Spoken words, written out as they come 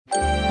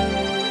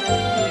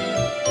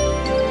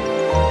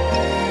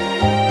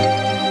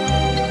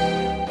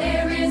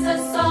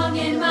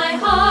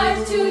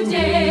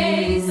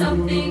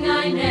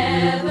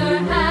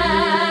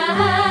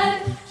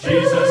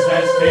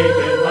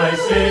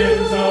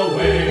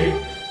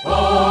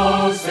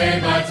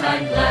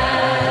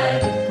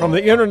From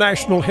the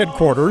international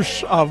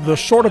headquarters of the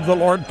Sword of the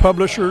Lord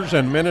Publishers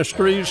and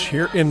Ministries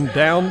here in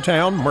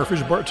downtown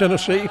Murfreesboro,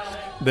 Tennessee,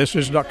 this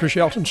is Dr.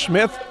 Shelton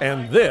Smith,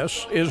 and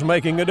this is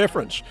Making a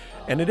Difference.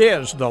 And it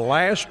is the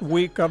last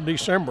week of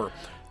December.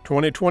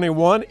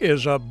 2021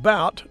 is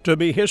about to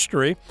be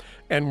history,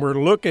 and we're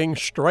looking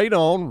straight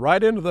on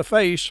right into the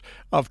face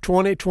of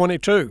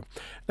 2022.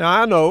 Now,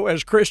 I know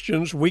as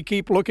Christians, we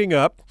keep looking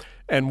up,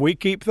 and we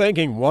keep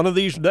thinking one of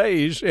these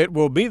days it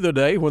will be the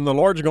day when the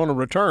Lord's going to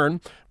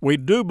return. We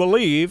do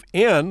believe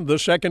in the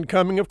second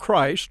coming of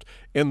Christ,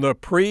 in the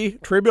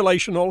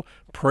pre-tribulational,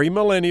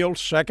 premillennial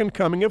second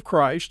coming of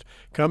Christ,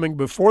 coming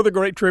before the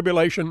Great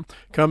Tribulation,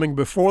 coming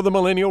before the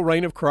millennial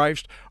reign of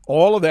Christ,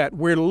 all of that.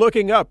 We're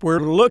looking up. We're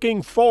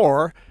looking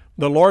for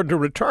the Lord to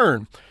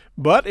return.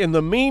 But in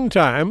the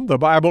meantime, the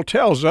Bible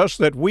tells us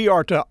that we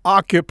are to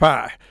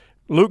occupy.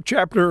 Luke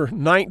chapter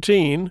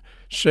 19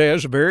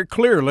 says very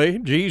clearly,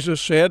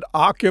 Jesus said,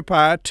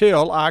 "Occupy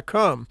till I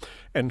come."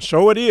 And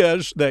so it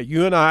is that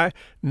you and I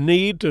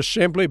need to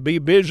simply be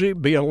busy,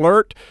 be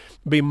alert,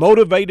 be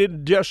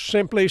motivated, just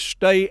simply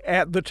stay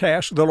at the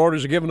task the Lord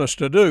has given us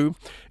to do.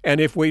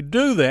 And if we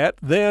do that,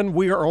 then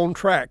we are on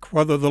track,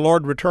 whether the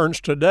Lord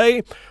returns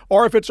today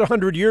or if it's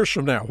 100 years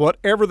from now.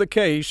 Whatever the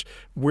case,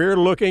 we're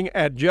looking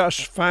at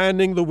just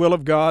finding the will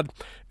of God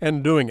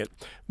and doing it.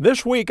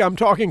 This week, I'm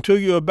talking to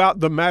you about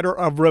the matter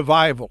of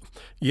revival.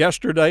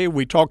 Yesterday,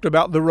 we talked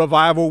about the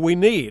revival we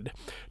need.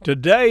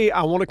 Today,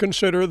 I want to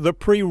consider the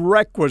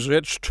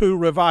prerequisites to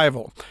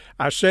revival.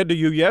 I said to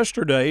you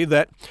yesterday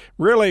that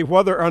really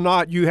whether or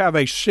not you have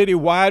a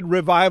citywide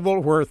revival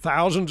where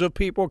thousands of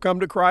people come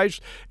to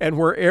Christ and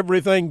where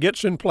everything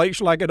gets in place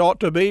like it ought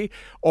to be,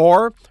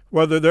 or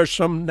whether there's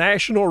some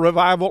national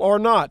revival or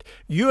not,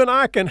 you and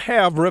I can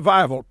have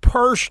revival.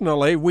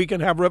 Personally, we can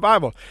have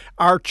revival.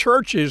 Our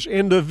churches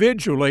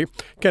individually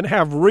can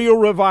have real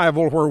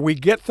revival where we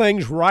get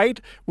things right,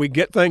 we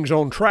get things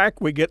on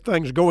track, we get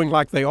things going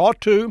like they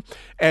ought to,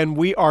 and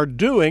we are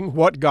doing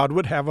what God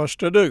would have us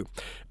to do.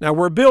 Now,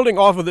 we're building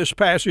off of this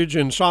passage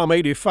in Psalm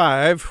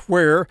 85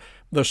 where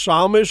the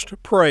psalmist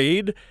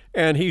prayed,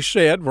 and he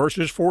said,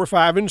 verses 4,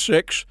 5, and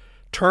 6,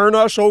 "Turn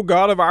us, O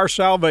God of our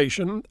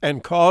salvation,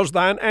 and cause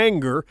thine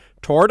anger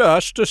toward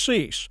us to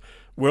cease.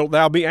 Wilt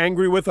thou be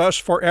angry with us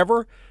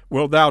forever?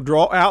 Wilt thou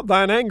draw out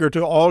thine anger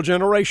to all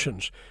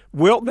generations?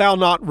 Wilt thou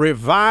not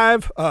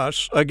revive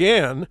us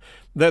again,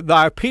 that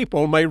thy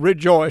people may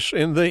rejoice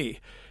in thee?"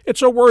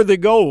 It's a worthy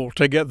goal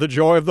to get the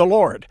joy of the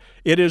Lord.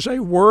 It is a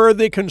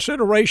worthy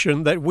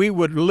consideration that we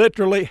would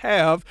literally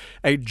have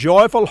a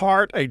joyful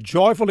heart, a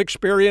joyful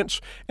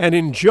experience, and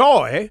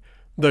enjoy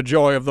the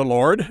joy of the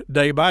Lord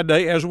day by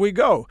day as we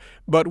go.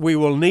 But we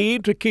will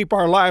need to keep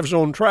our lives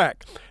on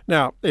track.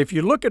 Now, if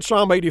you look at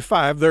Psalm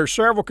 85, there are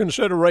several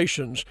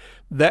considerations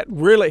that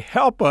really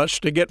help us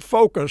to get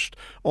focused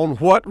on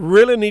what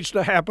really needs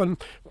to happen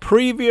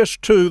previous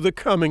to the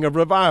coming of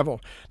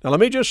revival. Now, let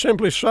me just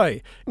simply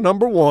say,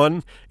 number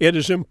one, it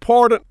is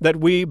important that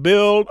we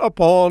build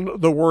upon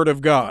the Word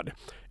of God.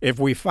 If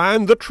we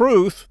find the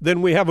truth,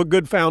 then we have a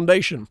good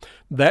foundation.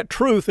 That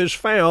truth is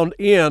found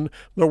in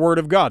the Word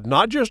of God,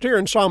 not just here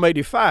in Psalm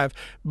 85,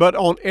 but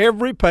on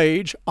every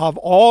page of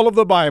all of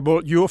the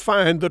Bible, you'll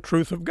find the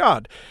truth of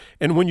God.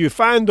 And when you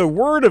find the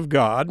Word of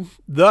God,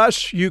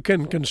 thus you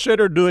can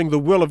consider doing the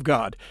will of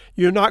God.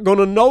 You're not going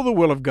to know the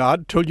will of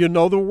God till you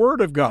know the Word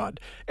of God.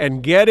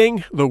 And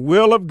getting the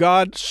will of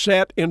God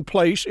set in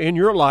place in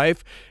your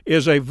life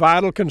is a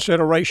vital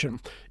consideration.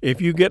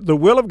 If you get the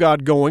will of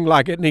God going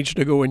like it needs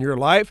to go in your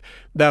life,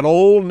 that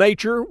old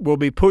nature will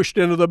be pushed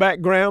into the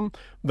background.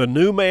 The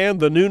new man,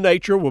 the new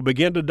nature will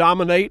begin to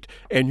dominate,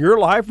 and your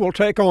life will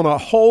take on a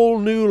whole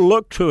new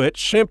look to it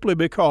simply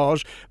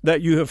because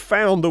that you have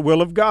found the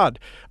will of God.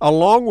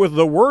 Along with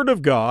the Word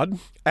of God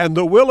and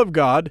the will of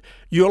God,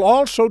 you'll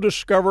also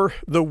discover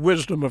the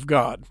wisdom of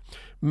God.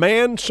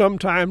 Man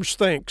sometimes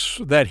thinks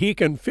that he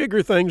can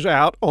figure things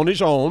out on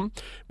his own.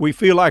 We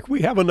feel like we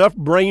have enough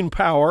brain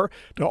power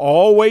to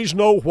always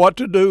know what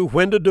to do,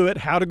 when to do it,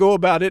 how to go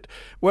about it.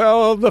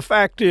 Well, the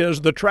fact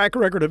is, the track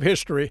record of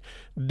history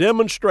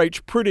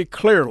demonstrates pretty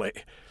clearly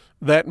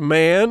that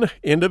man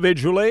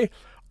individually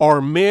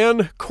or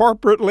men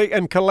corporately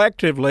and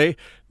collectively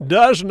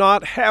does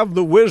not have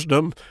the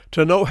wisdom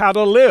to know how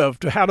to live,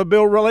 to how to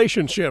build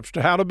relationships,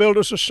 to how to build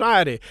a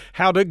society,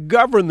 how to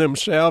govern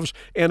themselves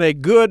in a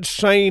good,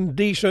 sane,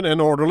 decent,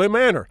 and orderly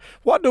manner.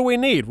 What do we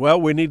need? Well,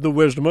 we need the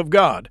wisdom of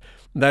God.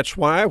 That's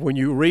why when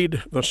you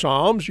read the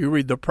Psalms, you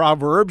read the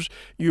Proverbs,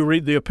 you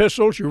read the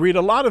epistles, you read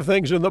a lot of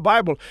things in the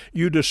Bible,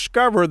 you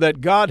discover that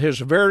God has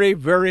very,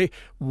 very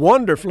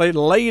wonderfully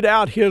laid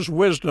out His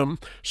wisdom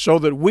so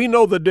that we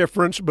know the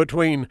difference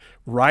between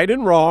right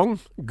and wrong,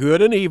 good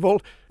and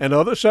evil, and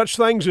other such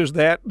things as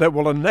that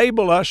will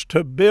enable us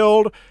to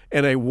build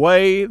in a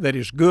way that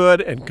is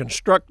good and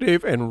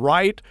constructive and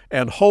right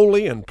and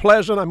holy and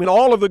pleasant. I mean,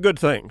 all of the good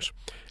things.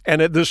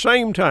 And at the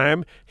same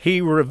time, He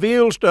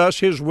reveals to us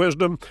His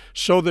wisdom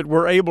so that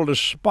we're able to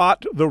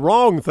spot the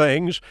wrong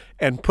things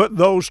and put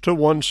those to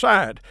one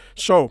side.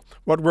 So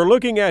what we're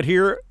looking at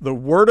here, the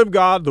Word of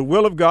God, the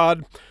will of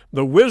God,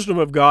 the wisdom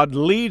of God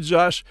leads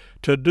us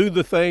to do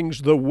the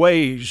things, the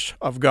ways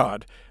of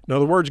God. In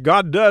other words,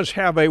 God does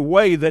have a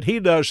way that He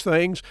does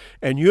things,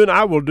 and you and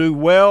I will do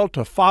well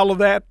to follow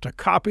that, to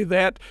copy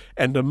that,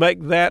 and to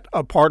make that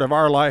a part of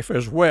our life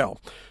as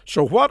well.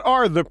 So what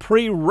are the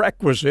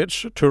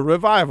prerequisites to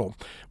revival?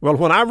 Well,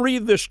 when I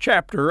read this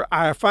chapter,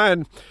 I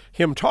find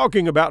him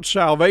talking about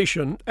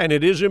salvation, and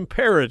it is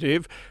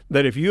imperative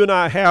that if you and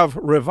I have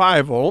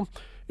revival,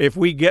 if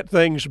we get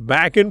things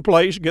back in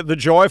place, get the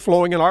joy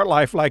flowing in our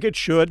life like it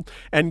should,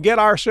 and get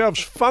ourselves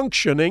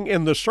functioning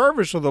in the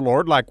service of the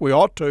Lord like we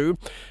ought to,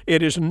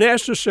 it is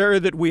necessary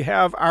that we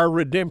have our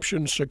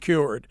redemption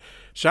secured.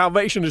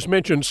 Salvation is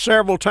mentioned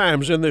several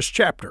times in this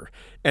chapter,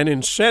 and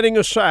in setting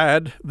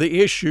aside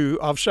the issue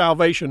of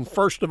salvation,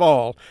 first of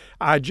all,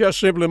 I just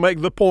simply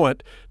make the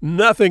point,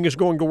 nothing is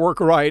going to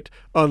work right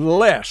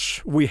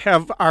unless we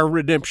have our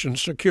redemption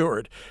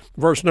secured.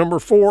 Verse number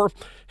 4,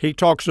 he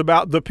talks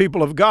about the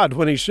people of God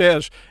when he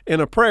says in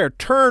a prayer,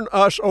 "Turn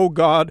us, O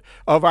God,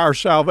 of our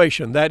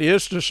salvation." That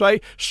is to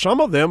say,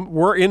 some of them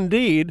were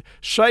indeed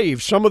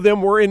saved. Some of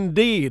them were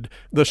indeed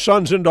the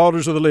sons and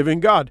daughters of the living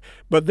God.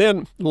 But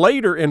then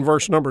later in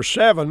verse number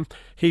 7,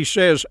 he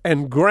says,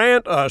 "And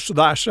grant us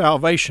thy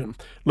salvation."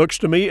 Looks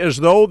to me as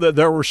though that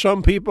there were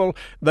some people,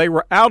 they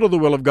were out of the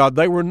will of God.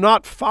 They were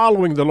not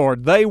following the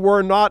Lord. They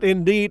were not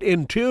indeed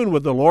in tune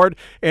with the Lord,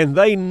 and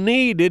they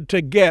needed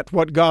to get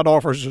what God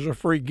offers as a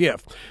free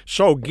gift.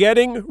 So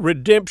getting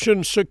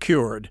redemption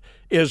secured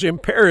is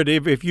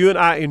imperative if you and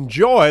I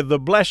enjoy the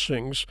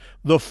blessings,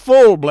 the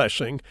full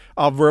blessing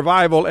of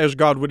revival as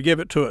God would give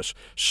it to us.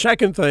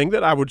 Second thing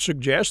that I would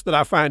suggest that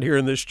I find here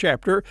in this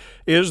chapter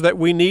is that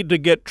we need to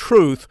get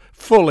truth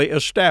fully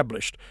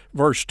established.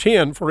 Verse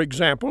 10, for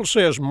example,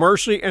 says,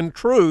 "Mercy and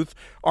truth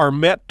are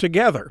met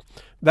together."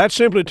 That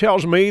simply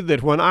tells me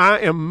that when I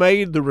am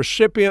made the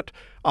recipient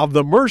of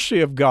the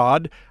mercy of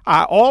God,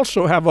 I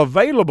also have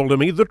available to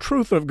me the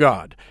truth of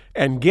God.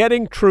 And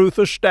getting truth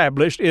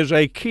established is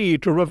a key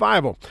to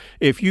revival.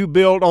 If you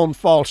build on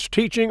false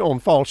teaching, on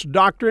false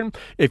doctrine,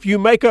 if you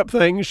make up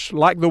things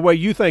like the way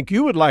you think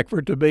you would like for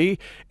it to be,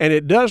 and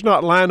it does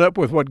not line up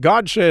with what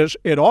God says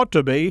it ought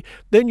to be,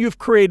 then you've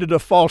created a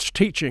false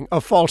teaching,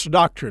 a false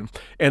doctrine.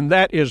 And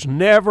that is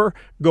never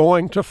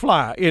going to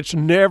fly. It's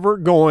never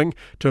going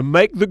to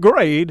make the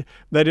grade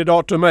that it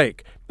ought to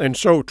make. And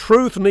so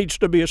truth needs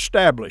to be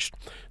established.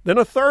 Then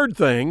a third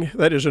thing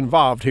that is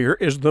involved here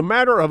is the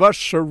matter of us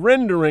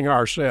surrendering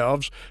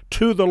ourselves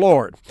to the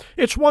Lord.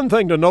 It's one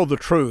thing to know the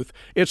truth.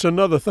 It's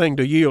another thing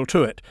to yield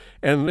to it.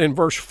 And in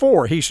verse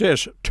 4, he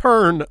says,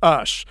 "Turn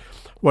us."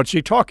 What's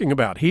he talking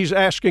about? He's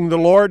asking the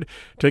Lord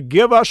to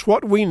give us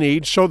what we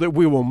need so that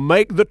we will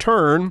make the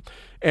turn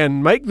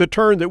and make the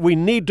turn that we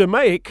need to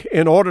make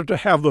in order to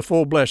have the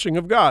full blessing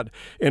of God.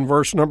 In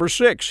verse number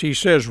 6, he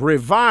says,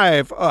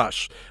 "Revive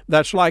us."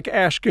 That's like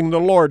asking the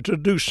Lord to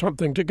do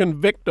something, to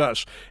convict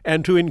us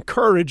and to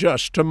encourage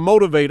us, to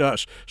motivate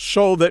us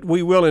so that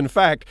we will in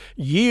fact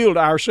yield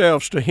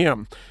ourselves to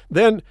Him.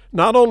 Then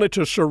not only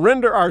to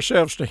surrender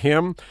ourselves to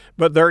Him,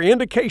 but there are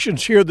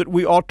indications here that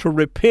we ought to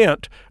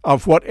repent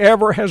of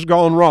whatever has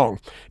gone wrong.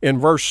 In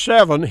verse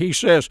 7, he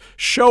says,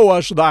 "Show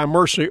us thy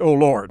mercy, O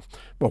Lord."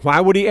 But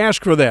why would he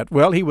ask for that?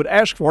 Well, he would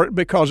ask for it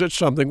because it's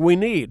something we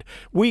need.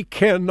 We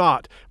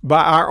cannot,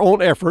 by our own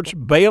efforts,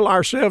 bail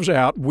ourselves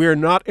out. We're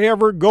not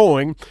ever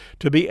going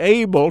to be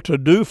able to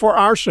do for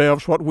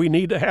ourselves what we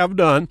need to have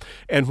done.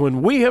 And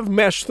when we have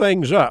messed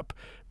things up,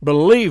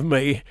 believe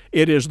me,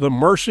 it is the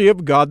mercy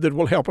of God that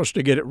will help us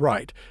to get it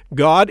right.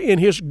 God in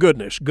His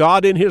goodness,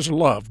 God in His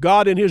love,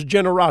 God in His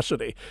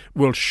generosity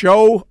will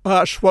show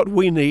us what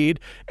we need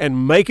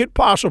and make it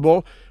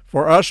possible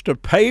for us to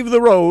pave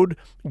the road,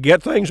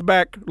 get things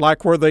back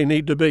like where they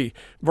need to be.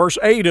 Verse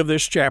 8 of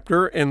this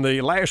chapter, in the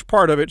last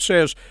part of it,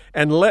 says,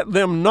 "And let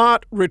them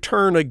not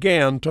return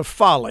again to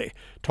folly."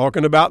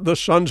 Talking about the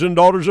sons and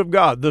daughters of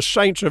God, the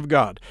saints of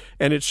God.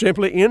 And it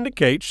simply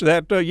indicates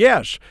that,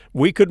 yes,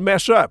 we could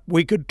mess up.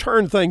 We could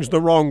turn things the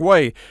wrong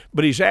way.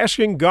 But he's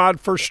asking God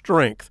for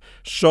strength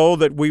so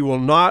that we will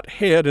not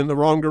head in the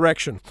wrong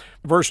direction.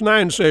 Verse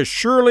 9 says,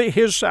 "Surely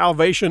His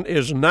salvation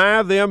is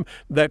nigh them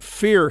that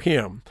fear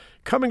Him."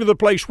 Coming to the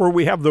place where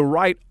we have the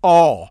right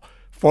awe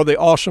for the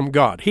awesome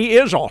God. He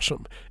is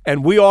awesome,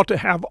 and we ought to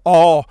have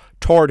awe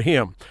toward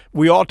Him.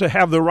 We ought to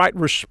have the right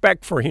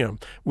respect for Him.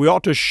 We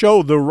ought to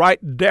show the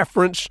right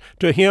deference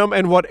to Him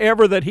and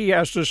whatever that He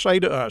has to say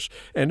to us.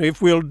 And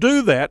if we'll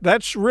do that,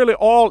 that's really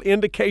all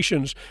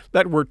indications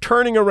that we're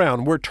turning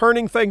around. We're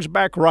turning things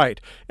back right.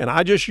 And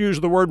I just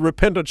use the word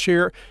repentance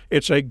here.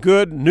 It's a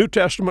good New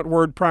Testament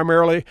word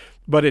primarily,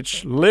 but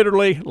it's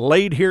literally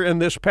laid here in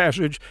this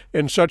passage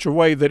in such a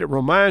way that it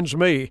reminds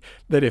me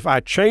that if I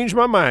change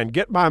my mind,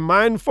 get my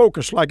mind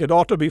focused like it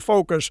ought to be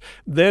focused,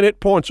 then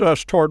it points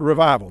us toward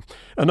revival.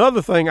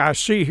 Another thing I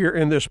see here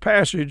in this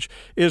passage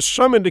is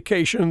some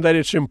indication that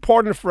it's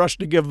important for us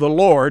to give the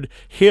Lord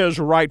His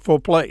rightful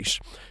place.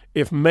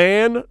 If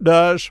man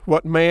does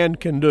what man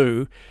can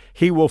do,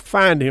 he will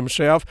find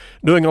himself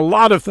doing a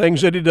lot of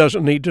things that he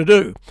doesn't need to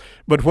do.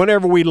 But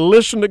whenever we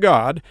listen to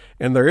God,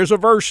 and there is a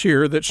verse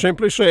here that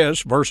simply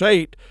says, verse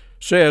 8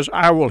 says,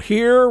 I will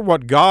hear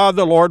what God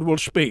the Lord will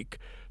speak.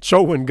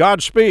 So when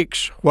God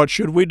speaks, what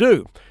should we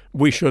do?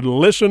 We should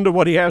listen to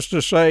what He has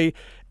to say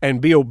and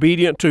be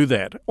obedient to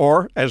that.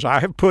 Or, as I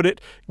have put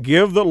it,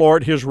 give the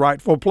Lord His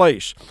rightful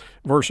place.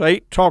 Verse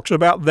 8 talks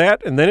about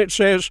that, and then it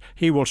says,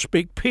 He will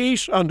speak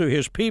peace unto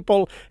His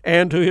people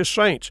and to His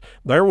saints.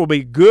 There will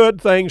be good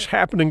things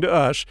happening to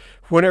us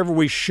whenever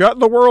we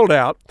shut the world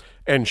out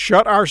and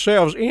shut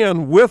ourselves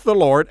in with the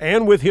Lord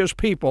and with His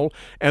people,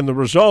 and the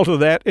result of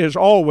that is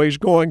always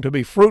going to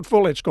be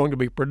fruitful. It's going to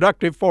be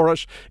productive for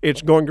us.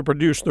 It's going to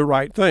produce the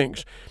right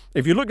things.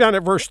 If you look down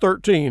at verse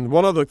 13,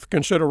 one other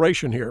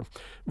consideration here.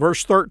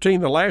 Verse 13,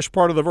 the last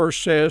part of the verse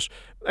says,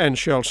 and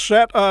shall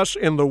set us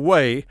in the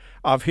way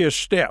of His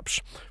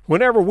steps.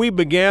 Whenever we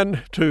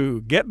begin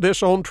to get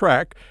this on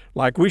track,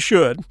 like we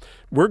should,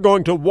 we're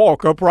going to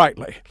walk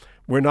uprightly.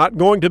 We're not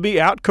going to be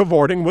out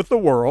cavorting with the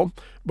world,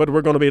 but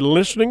we're going to be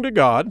listening to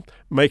God,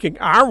 making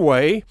our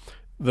way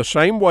the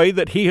same way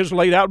that He has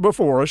laid out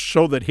before us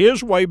so that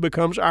His way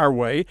becomes our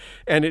way,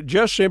 and it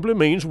just simply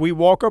means we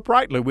walk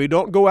uprightly. We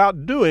don't go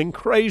out doing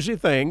crazy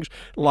things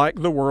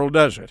like the world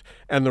does it.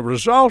 And the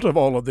result of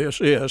all of this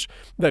is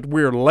that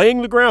we're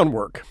laying the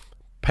groundwork,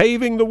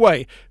 paving the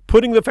way,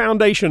 putting the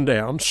foundation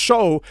down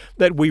so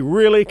that we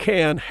really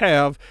can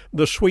have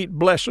the sweet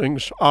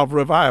blessings of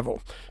revival.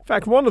 In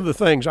fact, one of the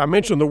things, I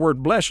mentioned the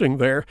word blessing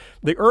there,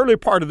 the early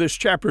part of this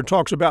chapter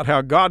talks about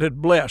how God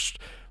had blessed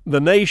the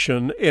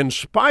nation in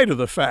spite of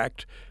the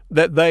fact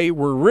that they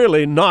were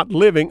really not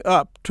living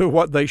up to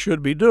what they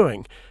should be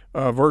doing.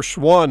 Verse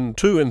 1,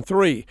 2, and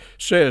 3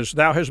 says,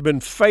 Thou hast been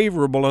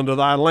favorable unto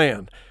thy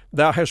land.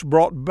 Thou hast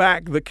brought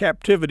back the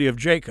captivity of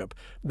Jacob.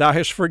 Thou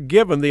hast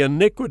forgiven the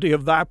iniquity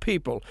of thy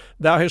people.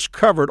 Thou hast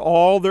covered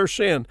all their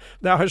sin.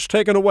 Thou hast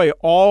taken away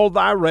all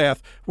thy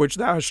wrath, which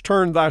thou hast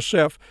turned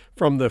thyself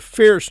from the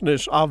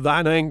fierceness of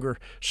thine anger.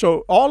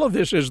 So all of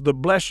this is the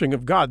blessing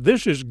of God.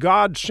 This is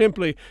God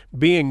simply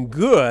being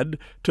good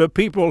to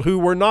people who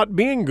were not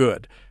being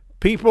good.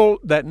 People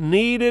that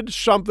needed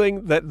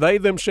something that they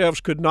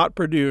themselves could not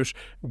produce,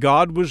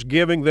 God was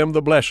giving them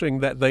the blessing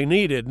that they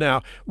needed.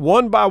 Now,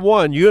 one by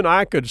one, you and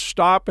I could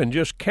stop and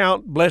just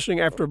count blessing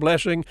after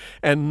blessing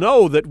and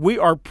know that we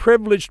are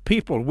privileged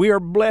people. We are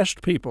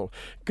blessed people.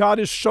 God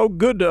is so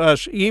good to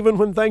us even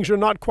when things are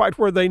not quite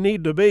where they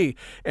need to be.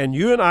 And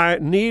you and I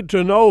need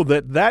to know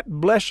that that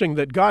blessing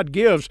that God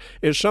gives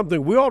is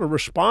something we ought to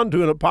respond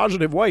to in a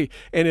positive way,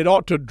 and it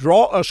ought to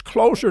draw us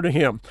closer to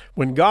Him.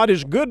 When God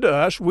is good to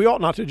us, we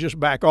ought not to just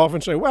back off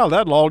and say, well,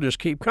 that'll all just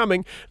keep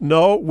coming.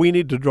 No, we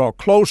need to draw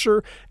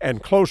closer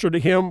and closer to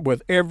Him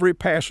with every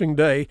passing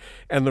day.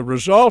 And the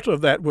result of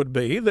that would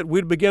be that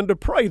we'd begin to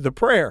pray the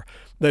prayer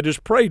that is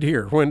prayed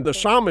here when the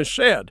psalmist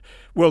said,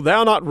 Will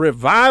thou not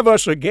revive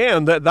us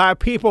again, that thy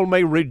people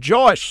may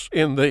rejoice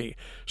in thee?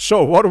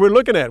 So what are we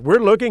looking at? We're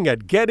looking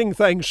at getting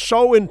things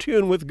so in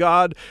tune with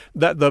God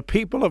that the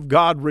people of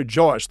God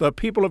rejoice. The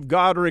people of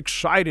God are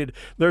excited.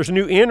 There's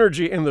new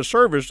energy in the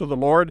service of the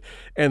Lord,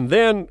 and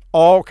then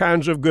all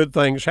kinds of good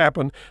things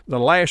happen. The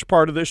last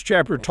part of this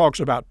chapter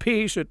talks about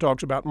peace. It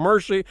talks about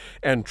mercy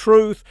and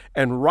truth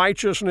and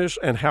righteousness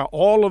and how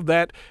all of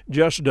that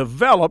just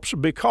develops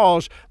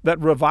because that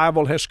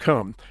revival has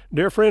come.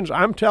 Dear friends,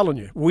 I'm telling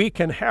you, we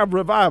can have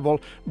revival,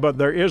 but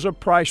there is a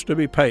price to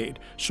be paid.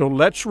 So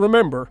let's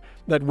remember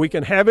that we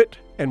can have it,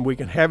 and we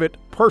can have it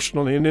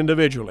personally and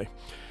individually.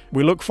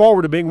 We look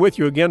forward to being with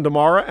you again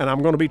tomorrow, and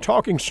I'm going to be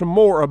talking some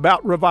more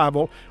about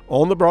revival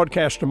on the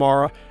broadcast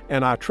tomorrow,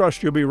 and I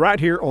trust you'll be right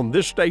here on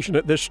this station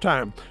at this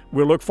time.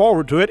 We'll look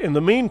forward to it. In the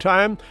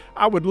meantime,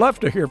 I would love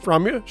to hear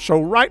from you, so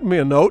write me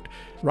a note.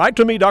 Write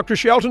to me, Dr.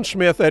 Shelton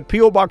Smith, at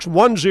P.O. Box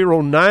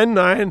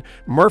 1099,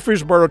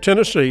 Murfreesboro,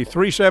 Tennessee,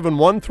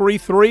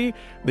 37133.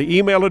 The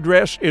email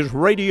address is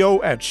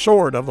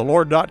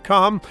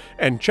radio@swordoftheLord.com,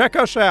 and check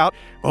us out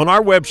on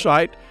our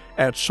website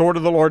at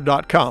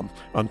swordoftheLord.com.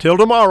 Until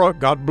tomorrow,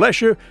 God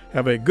bless you.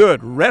 Have a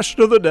good rest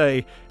of the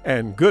day,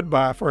 and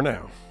goodbye for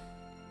now.